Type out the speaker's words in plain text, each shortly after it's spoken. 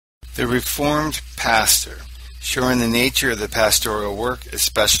The Reformed Pastor, showing the nature of the pastoral work,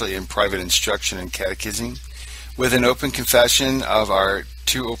 especially in private instruction and catechising, with an open confession of our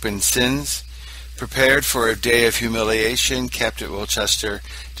two open sins, prepared for a day of humiliation, kept at Wilchester,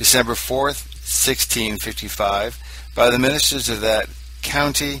 December 4th, 1655, by the ministers of that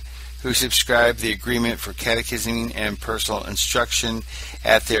county who subscribed the agreement for catechising and personal instruction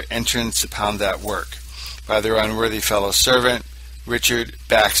at their entrance upon that work, by their unworthy fellow servant, Richard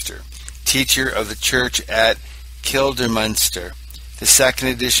Baxter, teacher of the church at Kildorminster, the second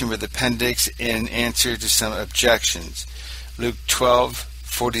edition with appendix in answer to some objections, Luke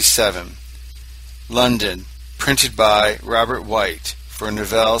 12:47, London, printed by Robert White for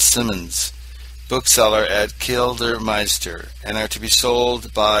Novell Simmons, bookseller at Kildorminster, and are to be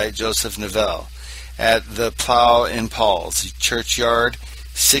sold by Joseph Novell at the Plough in Paul's Churchyard,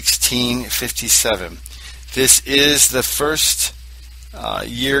 1657. This is the first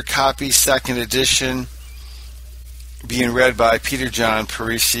year copy, second edition, being read by Peter John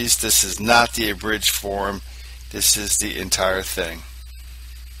Paresis. This is not the abridged form. This is the entire thing.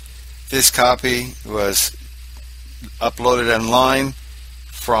 This copy was uploaded online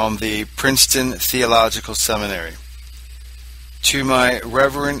from the Princeton Theological Seminary. To my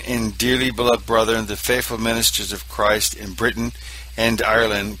reverend and dearly beloved brethren, the faithful ministers of Christ in Britain and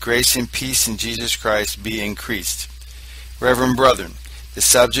Ireland, grace and peace in Jesus Christ be increased. Reverend brethren, the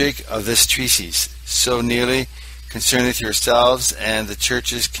subject of this treatise so nearly concerneth yourselves and the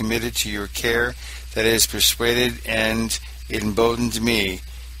churches committed to your care that it has persuaded and emboldened me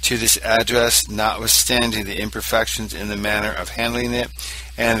to this address, notwithstanding the imperfections in the manner of handling it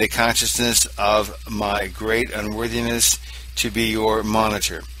and the consciousness of my great unworthiness to be your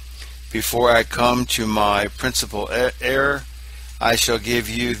monitor. Before I come to my principal error, I shall give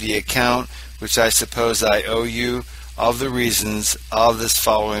you the account which I suppose I owe you of the reasons of this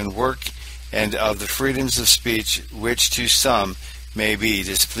following work and of the freedoms of speech which to some may be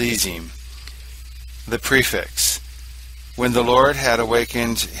displeasing. The prefix. When the Lord had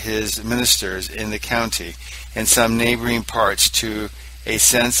awakened his ministers in the county and some neighboring parts to a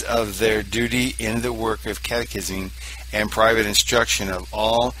sense of their duty in the work of catechising and private instruction of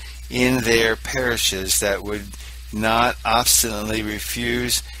all in their parishes that would not obstinately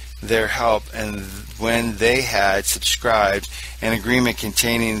refuse their help, and when they had subscribed an agreement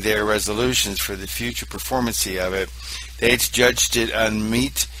containing their resolutions for the future performance of it, they judged it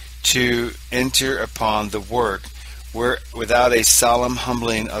unmeet to enter upon the work without a solemn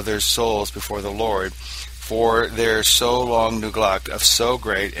humbling of their souls before the Lord for their so long neglect of so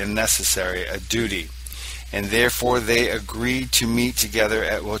great and necessary a duty. And therefore they agreed to meet together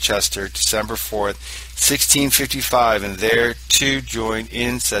at Wilchester, December 4th, 1655, and there to join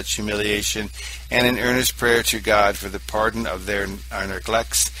in such humiliation and in earnest prayer to God for the pardon of our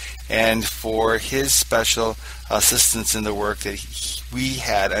neglects and for his special assistance in the work that we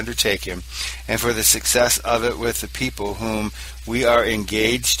had undertaken, and for the success of it with the people whom we are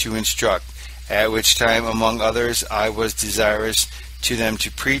engaged to instruct, at which time, among others, I was desirous to them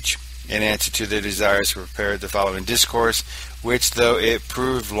to preach, in answer to their desires, prepared the following discourse, which, though it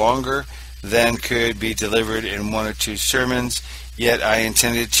proved longer than could be delivered in one or two sermons, yet I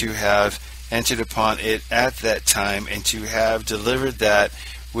intended to have entered upon it at that time, and to have delivered that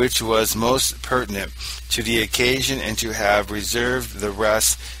which was most pertinent to the occasion, and to have reserved the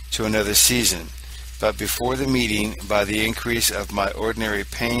rest to another season. But before the meeting, by the increase of my ordinary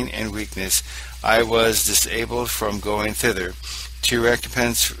pain and weakness, I was disabled from going thither. To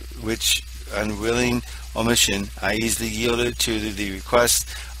recompense which unwilling omission, I easily yielded to the request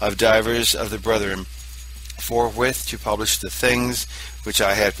of divers of the brethren forthwith to publish the things which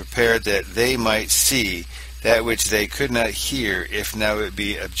I had prepared, that they might see that which they could not hear, if now it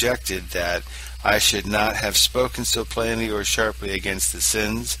be objected that I should not have spoken so plainly or sharply against the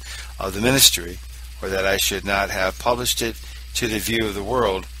sins of the ministry, or that I should not have published it to the view of the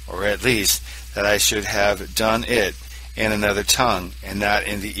world, or at least that I should have done it in another tongue, and not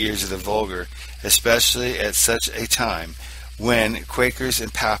in the ears of the vulgar, especially at such a time when Quakers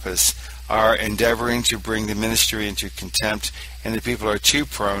and Papists are endeavoring to bring the ministry into contempt, and the people are too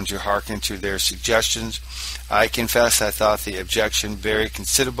prone to hearken to their suggestions. I confess I thought the objection very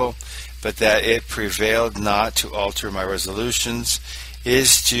considerable, but that it prevailed not to alter my resolutions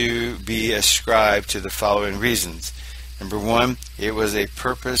is to be ascribed to the following reasons. Number one, it was a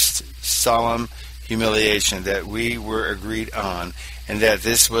purposed, solemn humiliation that we were agreed on, and that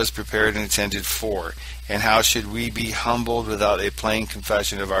this was prepared and intended for. And how should we be humbled without a plain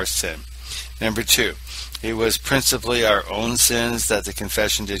confession of our sin? Number 2, it was principally our own sins that the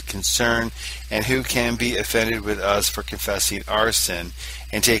confession did concern, and who can be offended with us for confessing our sin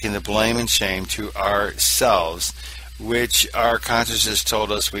and taking the blame and shame to ourselves, which our consciences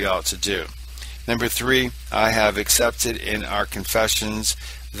told us we ought to do. Number 3, I have accepted in our confessions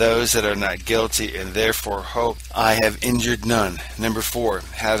those that are not guilty, and therefore hope I have injured none. Number 4,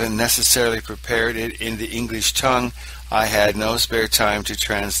 having necessarily prepared it in the English tongue, I had no spare time to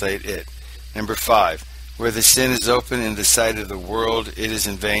translate it. Number 5, where the sin is open in the sight of the world, it is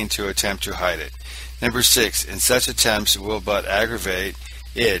in vain to attempt to hide it. Number 6, and such attempts will but aggravate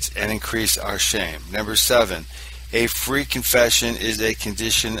it and increase our shame. Number 7, a free confession is a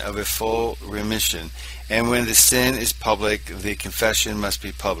condition of a full remission, and when the sin is public, the confession must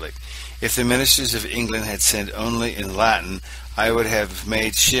be public. If the ministers of England had sinned only in Latin, I would have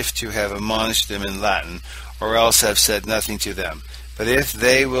made shift to have admonished them in Latin, or else have said nothing to them. But if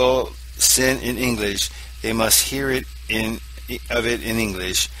they will sin in English, they must hear of it in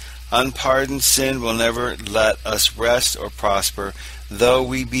English. Unpardoned sin will never let us rest or prosper, though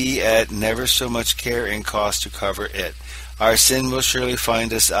we be at never so much care and cost to cover it. Our sin will surely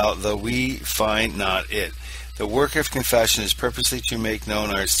find us out, though we find not it. The work of confession is purposely to make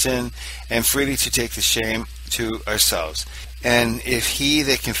known our sin, and freely to take the shame to ourselves. And if he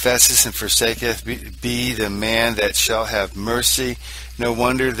that confesseth and forsaketh be the man that shall have mercy, no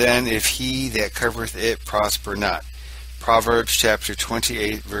wonder then if he that covereth it prosper not. Proverbs chapter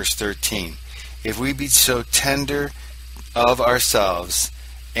 28, verse 13. If we be so tender of ourselves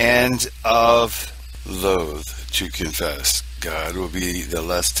and of loath to confess, God will be the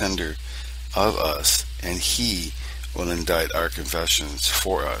less tender of us, and he will indict our confessions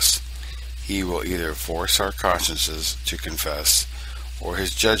for us. He will either force our consciences to confess, or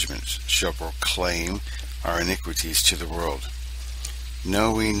his judgments shall proclaim our iniquities to the world.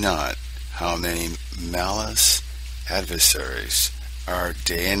 Know we not how many malice adversaries are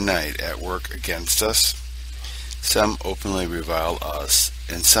day and night at work against us? Some openly revile us,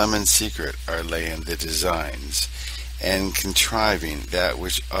 and some in secret are laying the designs, and contriving that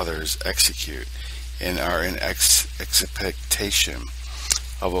which others execute, and are in expectation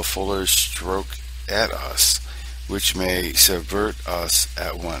of a fuller stroke at us, which may subvert us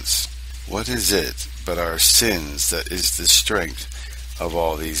at once. What is it but our sins that is the strength of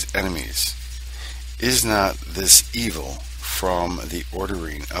all these enemies? Is not this evil from the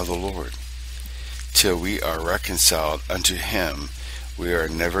ordering of the Lord? Till we are reconciled unto him, we are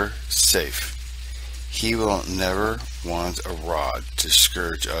never safe. He will never want a rod to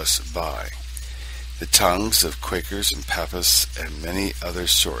scourge us by. The tongues of Quakers and Papists and many other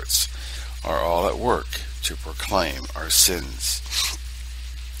sorts are all at work to proclaim our sins,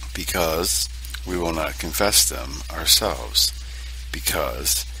 because we will not confess them ourselves,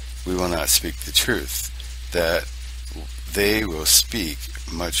 because we will not speak the truth, that they will speak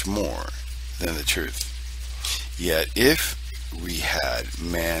much more than the truth. Yet if we had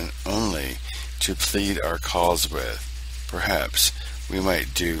man only to plead our cause with, perhaps we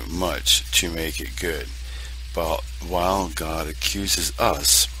might do much to make it good. But while God accuses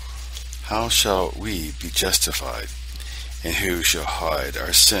us, how shall we be justified? And who shall hide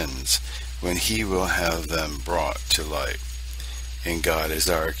our sins when he will have them brought to light? And God is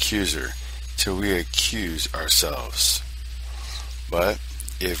our accuser, till we accuse ourselves. But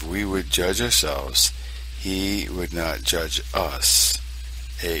if we would judge ourselves, he would not judge us.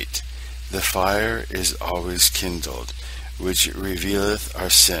 8. The fire is always kindled, which revealeth our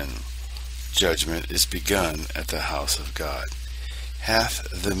sin. Judgment is begun at the house of God. Hath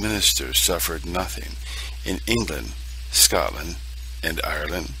the minister suffered nothing in England, Scotland, and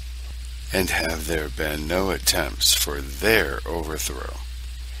Ireland? And have there been no attempts for their overthrow?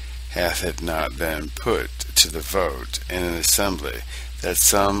 Hath it not been put to the vote in an assembly that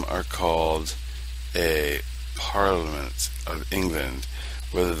some are called a Parliament of England,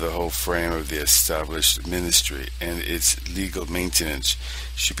 whether the whole frame of the established ministry and its legal maintenance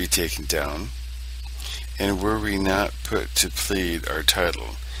should be taken down? And were we not put to plead our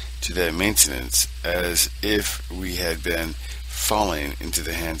title to that maintenance, as if we had been falling into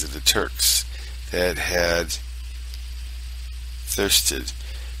the hands of the Turks, that had thirsted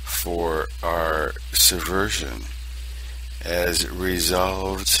for our subversion, as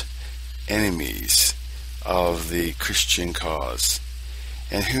resolved enemies of the Christian cause?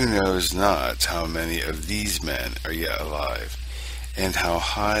 And who knows not how many of these men are yet alive, and how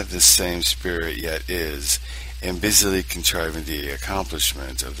high the same spirit yet is, and busily contriving the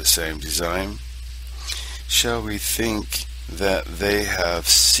accomplishment of the same design? Shall we think that they have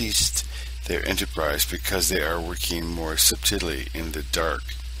ceased their enterprise because they are working more subtly in the dark?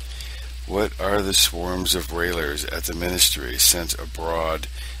 What are the swarms of railers at the ministry sent abroad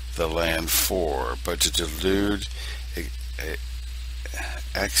the land for, but to delude,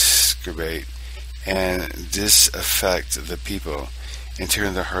 excavate, and disaffect the people, and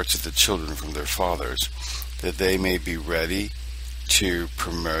turn the hearts of the children from their fathers, that they may be ready to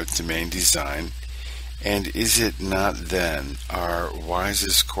promote the main design? And is it not then our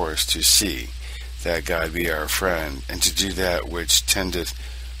wisest course to see that God be our friend, and to do that which tendeth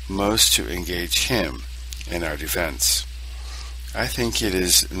most to engage him in our defense? I think it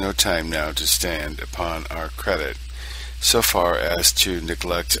is no time now to stand upon our credit so far as to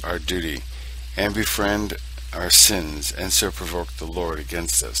neglect our duty, and befriend our sins, and so provoke the Lord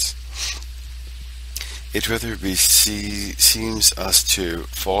against us. It rather seems us to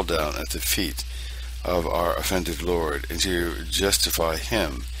fall down at the feet of our offended Lord, and to justify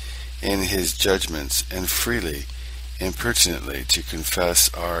him in his judgments, and freely, impertinently to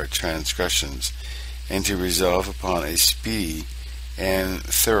confess our transgressions, and to resolve upon a speedy and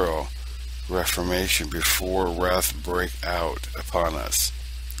thorough reformation before wrath break out upon us,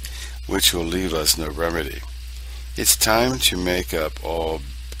 which will leave us no remedy. It's time to make up all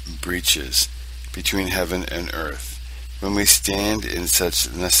breaches between heaven and earth, when we stand in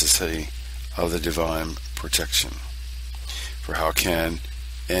such necessity of the divine protection. For how can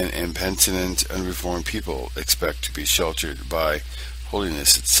an impenitent, unreformed people expect to be sheltered by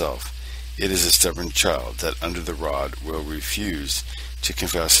holiness itself? It is a stubborn child that under the rod will refuse to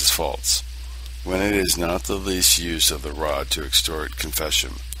confess his faults, when it is not the least use of the rod to extort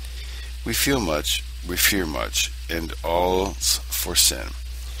confession. We fear much, and all's for sin.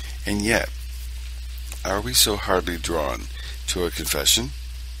 And yet, are we so hardly drawn to a confession?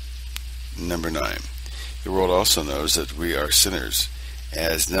 Number 9. The world also knows that we are sinners,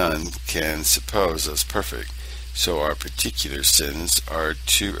 as none can suppose us perfect, so our particular sins are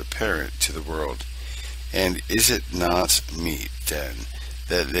too apparent to the world. And is it not meet, then,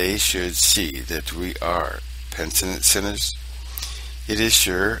 that they should see that we are penitent sinners? It is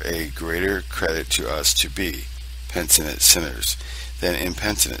sure a greater credit to us to be penitent sinners than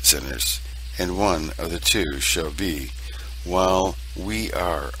impenitent sinners, and one of the two shall be while we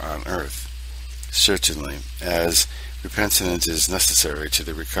are on earth. Certainly, as repentance is necessary to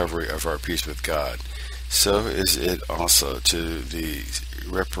the recovery of our peace with God, so is it also to the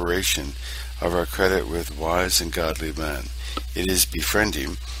reparation of our credit with wise and godly men. It is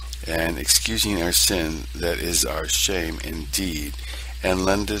befriending and excusing our sin that is our shame indeed, and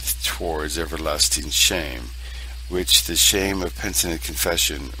lendeth towards everlasting shame, which the shame of penitent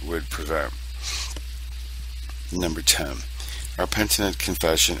confession would prevent. Number 10. Our penitent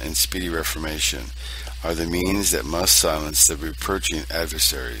confession and speedy reformation are the means that must silence the reproaching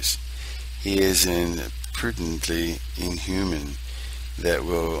adversaries. He is imprudently inhuman that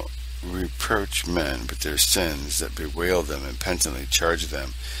will reproach men with their sins, that bewail them and penitently charge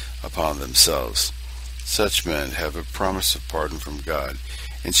them upon themselves. Such men have a promise of pardon from God,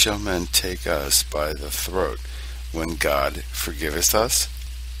 and shall men take us by the throat when God forgiveth us?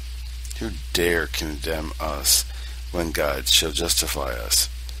 Who dare condemn us when God shall justify us?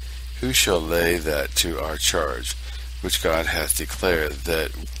 Who shall lay that to our charge, which God hath declared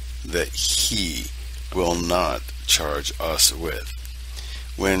that he will not charge us with?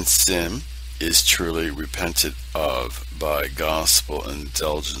 When sin is truly repented of by gospel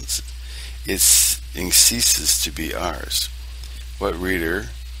indulgence, it ceases to be ours. What reader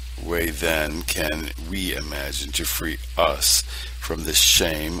way then can we imagine to free us from the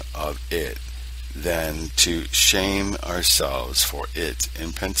shame of it, than to shame ourselves for it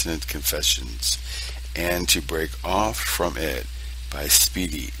in penitent confessions, and to break off from it by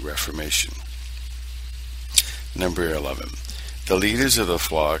speedy reformation? Number 11. The leaders of the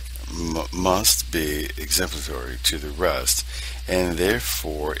flock must be exemplary to the rest, and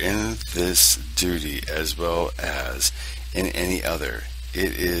therefore in this duty as well as in any other,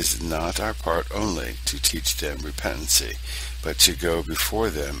 it is not our part only to teach them repentancy, but to go before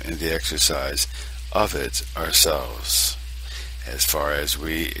them in the exercise of it ourselves. As far as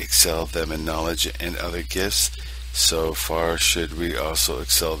we excel them in knowledge and other gifts, so far should we also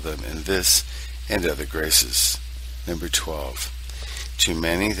excel them in this and other graces. Number 12. Too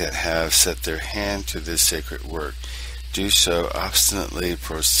many that have set their hand to this sacred work do so obstinately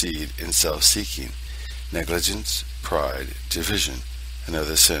proceed in self-seeking, negligence, pride, division, and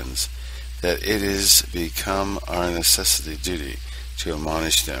other sins, that it is become our necessity duty to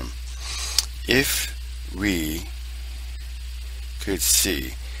admonish them. If we could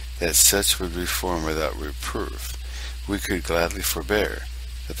see that such would reform without reproof, we could gladly forbear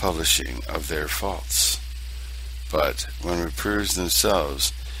the publishing of their faults. But when reproofs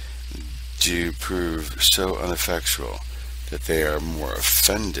themselves do prove so ineffectual that they are more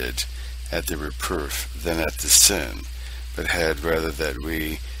offended at the reproof than at the sin, but had rather that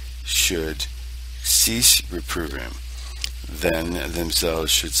we should cease reproving, than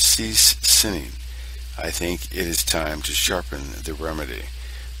themselves should cease sinning. I think it is time to sharpen the remedy.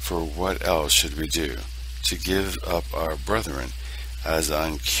 For what else should we do? To give up our brethren as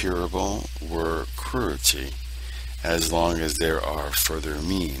incurable were cruelty, as long as there are further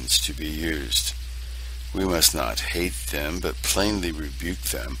means to be used. We must not hate them, but plainly rebuke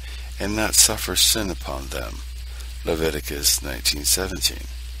them, and not suffer sin upon them. Leviticus 19:17.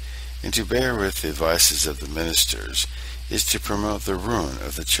 And to bear with the vices of the ministers is to promote the ruin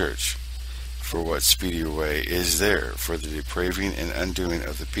of the church. For what speedier way is there for the depraving and undoing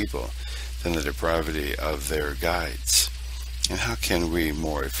of the people than the depravity of their guides? And how can we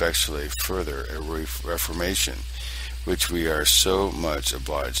more effectually further a reformation, which we are so much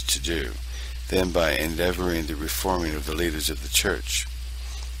obliged to do, than by endeavoring the reforming of the leaders of the church?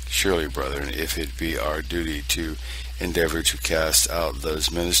 Surely, brethren, if it be our duty to endeavor to cast out those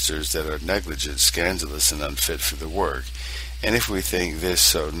ministers that are negligent, scandalous, and unfit for the work, and if we think this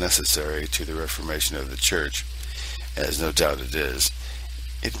so necessary to the reformation of the church, as no doubt it is,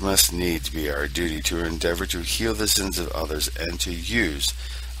 it must needs be our duty to endeavor to heal the sins of others, and to use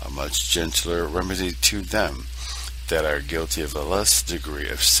a much gentler remedy to them that are guilty of a less degree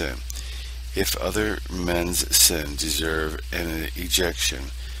of sin. If other men's sin deserve an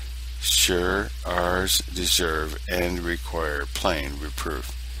ejection, sure ours deserve and require plain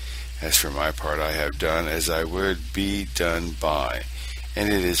reproof. As for my part, I have done as I would be done by,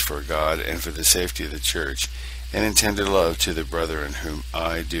 and it is for God and for the safety of the church, and intended love to the brethren whom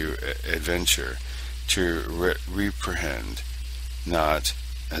I do adventure to reprehend, not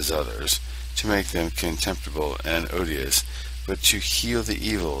as others, to make them contemptible and odious, but to heal the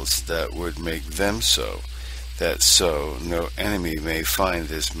evils that would make them so, that so no enemy may find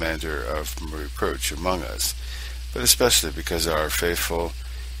this matter of reproach among us, but especially because our faithful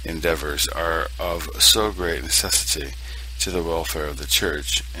endeavors are of so great necessity to the welfare of the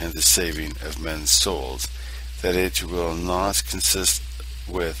church and the saving of men's souls, that it will not consist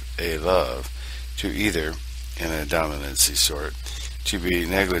with a love to either, in a dominancy sort, to be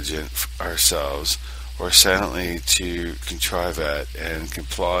negligent ourselves, or silently to contrive at and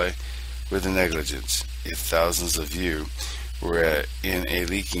comply with the negligence. If thousands of you were in a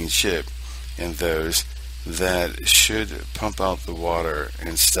leaking ship, and those that should pump out the water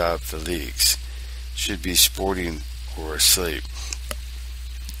and stop the leaks should be sporting or asleep,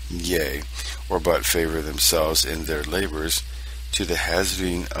 yea, or but favor themselves in their labors to the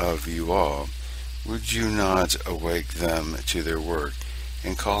hazarding of you all, would you not awake them to their work,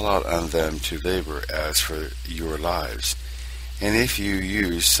 and call out on them to labor as for your lives? And if you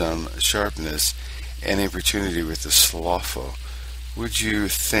use some sharpness and importunity with the slothful, would you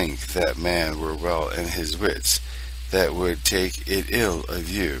think that man were well in his wits, that would take it ill of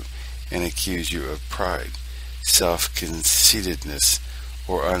you, and accuse you of pride, self-conceitedness,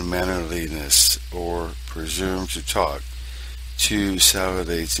 or unmannerliness, or presume to talk, to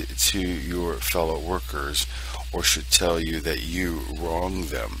salivate to your fellow workers, or should tell you that you wrong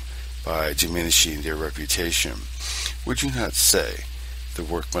them by diminishing their reputation? Would you not say, the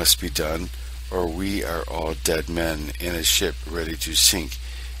work must be done, or we are all dead men in a ship ready to sink?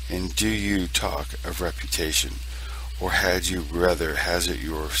 And do you talk of reputation? Or had you rather hazard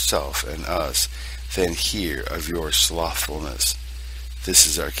yourself and us than hear of your slothfulness? This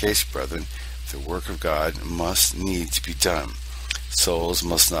is our case, brethren. The work of God must needs be done. Souls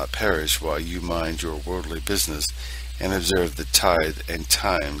must not perish while you mind your worldly business, and observe the tithe and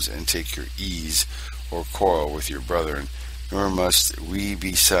times, and take your ease, or quarrel with your brethren. Nor must we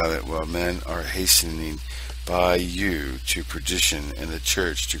be silent while men are hastening by you to perdition, and the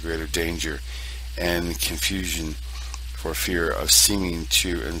church to greater danger and confusion, for fear of seeming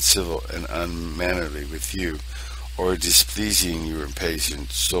too uncivil and unmannerly with you, or displeasing your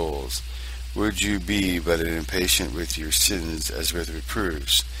impatient souls. Would you be but impatient with your sins as with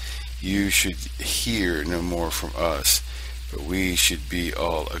reproofs, you should hear no more from us, but we should be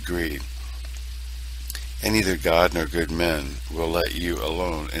all agreed. And neither God nor good men will let you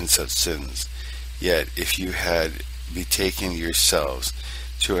alone in such sins. Yet if you had betaken yourselves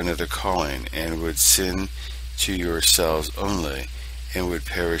to another calling, and would sin to yourselves only, and would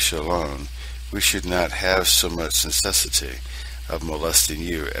perish alone, we should not have so much necessity of molesting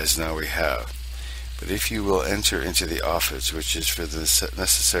you as now we have. But if you will enter into the office which is for the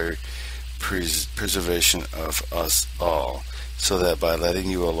necessary preservation of us all, so that by letting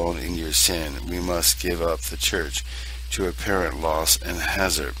you alone in your sin we must give up the church to apparent loss and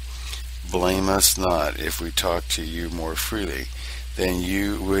hazard, Blame us not if we talk to you more freely than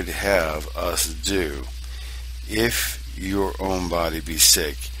you would have us do. If your own body be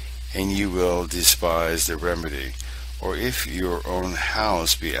sick, and you will despise the remedy, or if your own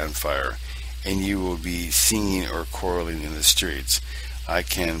house be on fire, and you will be singing or quarreling in the streets, I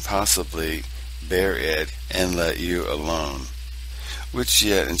can possibly bear it and let you alone, which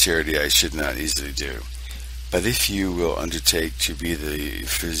yet in charity I should not easily do. But if you will undertake to be the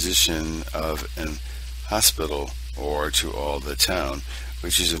physician of an hospital, or to all the town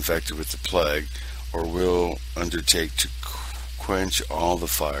which is infected with the plague, or will undertake to quench all the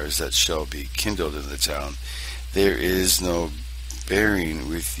fires that shall be kindled in the town, there is no bearing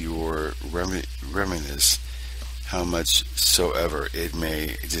with your reminiscence, how much soever it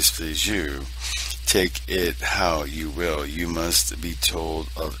may displease you. Take it how you will, you must be told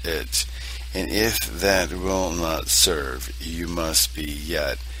of it. And if that will not serve, you must be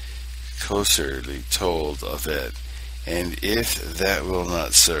yet closerly told of it. And if that will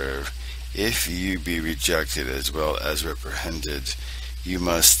not serve, if you be rejected as well as reprehended, you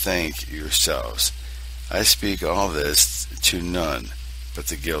must thank yourselves. I speak all this to none but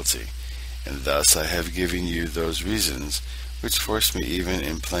the guilty, and thus I have given you those reasons which force me even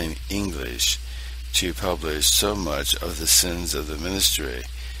in plain English to publish so much of the sins of the ministry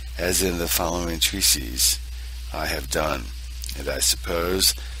as in the following treatises I have done. And I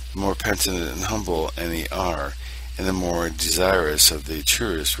suppose the more penitent and humble any are, and the more desirous of the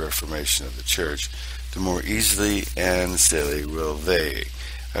truest reformation of the Church, the more easily and steadily will they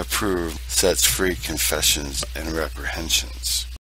approve such free confessions and reprehensions.